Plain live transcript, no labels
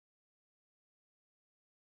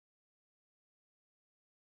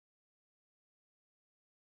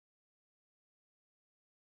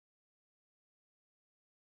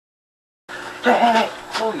Hey.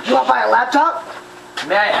 Holy You want to buy a laptop?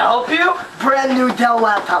 May I help you? Brand new Dell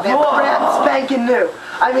laptop, man. Whoa. Brand spanking new.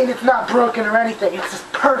 I mean, it's not broken or anything. It's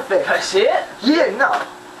just perfect. Can I see it? Yeah, no.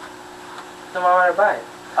 Then why would I buy it?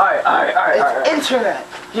 Alright. It's internet.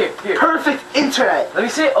 Here. Perfect internet. Let me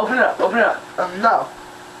see it. Open it up. No.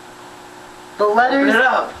 The letters. Open it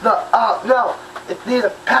up. No. It needs a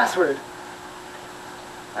password.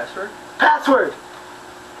 Password? Password.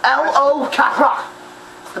 L-O cock.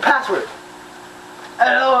 It's the password.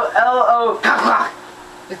 L-O Cock.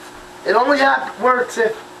 It only works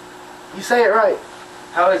if you say it right.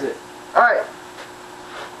 How is it? Alright.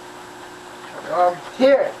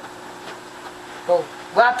 Here. Oh,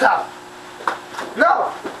 laptop.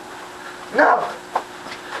 No.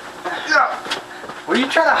 What are you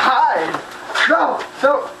trying to hide? No.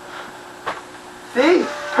 See?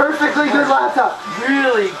 Perfectly good laptop.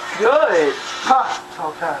 Really good.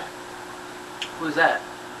 Oh, God. Who's that?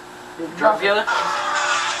 Drug dealer?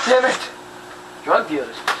 Damn it. Drug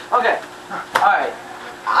dealers. Okay. Alright.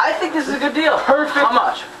 I think this is a good deal. Perfect. How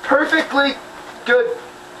much? Perfectly good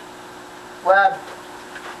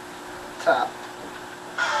laptop.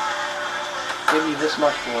 Give me this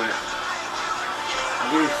much for it.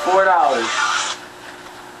 I'll give you $4.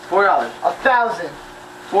 $4. 1,000.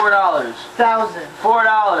 $4. 1,000.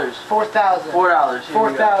 $4. 4,000. $4.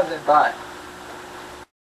 4,000. Bye.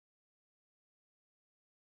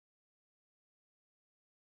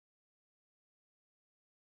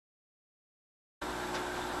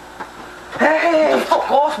 Hey! Fuck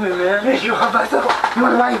off me, man. You want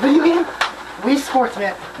to buy a video game? Wii Sports,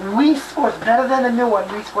 man. Wii Sports, better than the new one.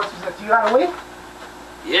 Wii Sports. You got a Wii?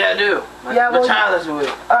 Yeah, I do. My child has a Wii.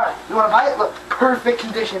 Alright, you want to buy it? Look, perfect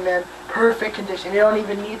condition, man. Perfect condition. You don't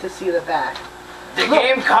even need to see the back. The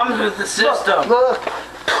game comes with the system. Look.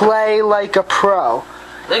 Play like a pro.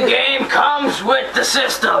 The game comes with the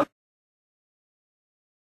system.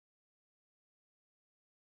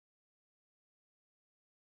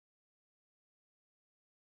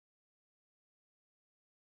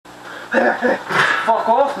 Fuck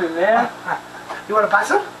off me, man. You want to buy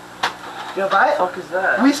some? You want to buy it? What the fuck is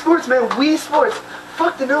that? Wii Sports, man. Wii Sports.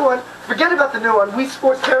 Fuck the new one. Forget about the new one. Wii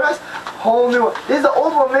Sports Terrace. Whole new one. This is the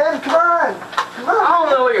old one, man. Come on. I don't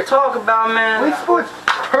know what you're talking about, man. Wii Sports.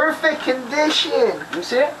 Perfect condition. You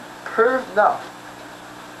see it? No.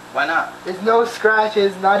 Why not? There's no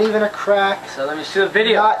scratches. Not even a crack. So let me see the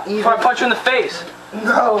video. Not even. Before I punch you in the face.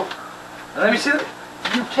 No. Let me see the...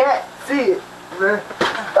 You can't see it, man.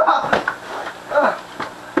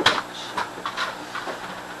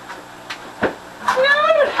 I don't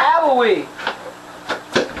even have a Wii.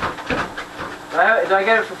 Do I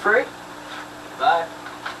get it for free? Bye.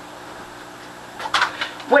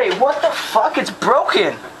 Wait, what the fuck? It's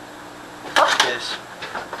broken. Fuck this.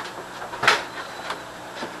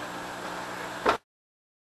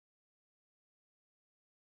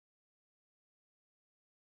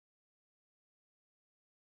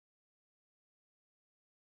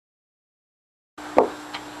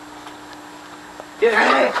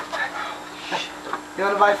 Yeah. You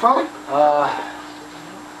want to buy a phone?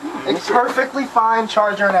 It's perfectly fine,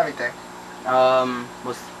 charger and everything. How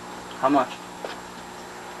much?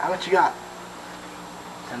 How much you got?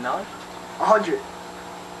 $10? 100.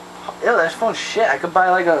 Yeah, that phone's shit. I could buy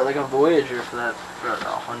like a Voyager for that for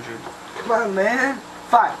 100. Come on, man.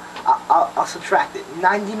 Fine. I'll subtract it.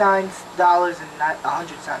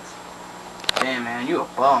 $99.01. Damn, man, you a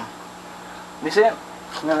bum. Let me see it.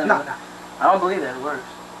 No. I don't believe that it works.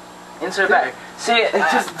 Insert back. See it. It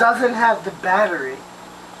just doesn't have the battery.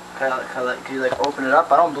 Can you like open it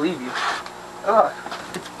up? I don't believe you. Ugh.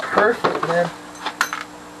 It's perfect, man.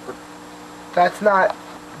 That's not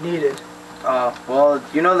needed. Well,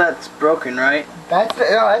 you know that's broken, right?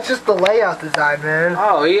 That's just the layout design, man.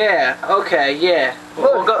 Oh yeah. Okay, yeah.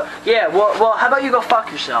 We'll go. Yeah. Well, how about you go fuck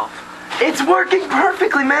yourself? It's working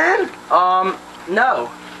perfectly, man. No.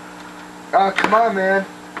 Come on, man.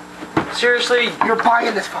 Seriously, You're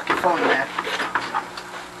buying this fucking phone, man.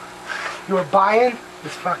 You're buying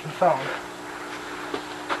this fucking phone.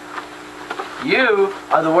 you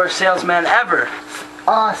are the worst salesman ever.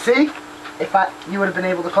 See? You would have been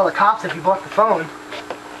able to call the cops if you bought the phone.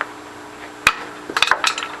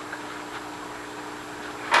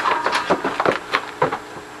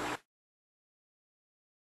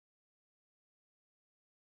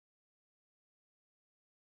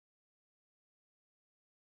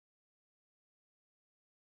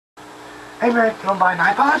 Hey man, you want to buy an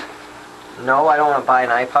iPod? No, I don't want to buy an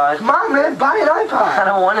iPod. Come on man, buy an I iPod.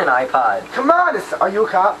 don't want an iPod. Come on, are you a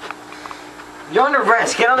cop? You're under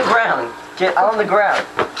arrest. Get on the ground. Get on the ground.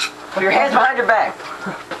 Put your hands behind your back.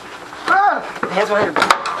 Ah! Hands behind your back.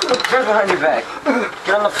 Turn behind your back.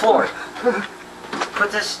 Get on the floor.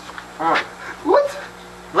 Put this on. What?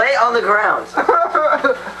 Lay it on the ground.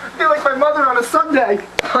 I feel like my mother on a Sunday.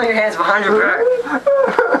 Put your hands behind your back.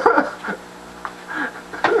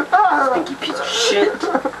 Stinky piece of shit.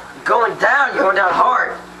 You're going down. You're going down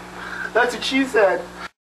hard. That's what she said.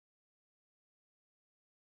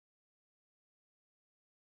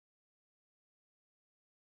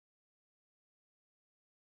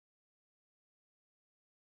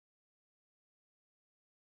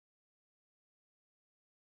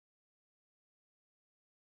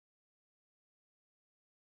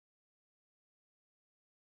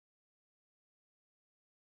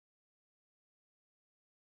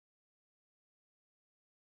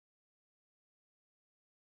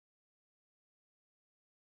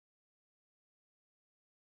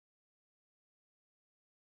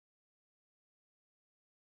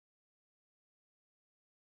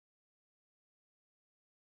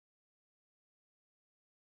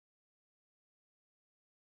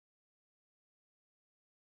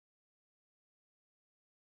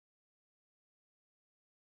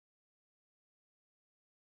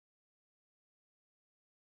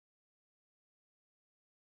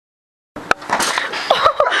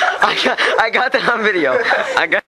 I got that on video. I got.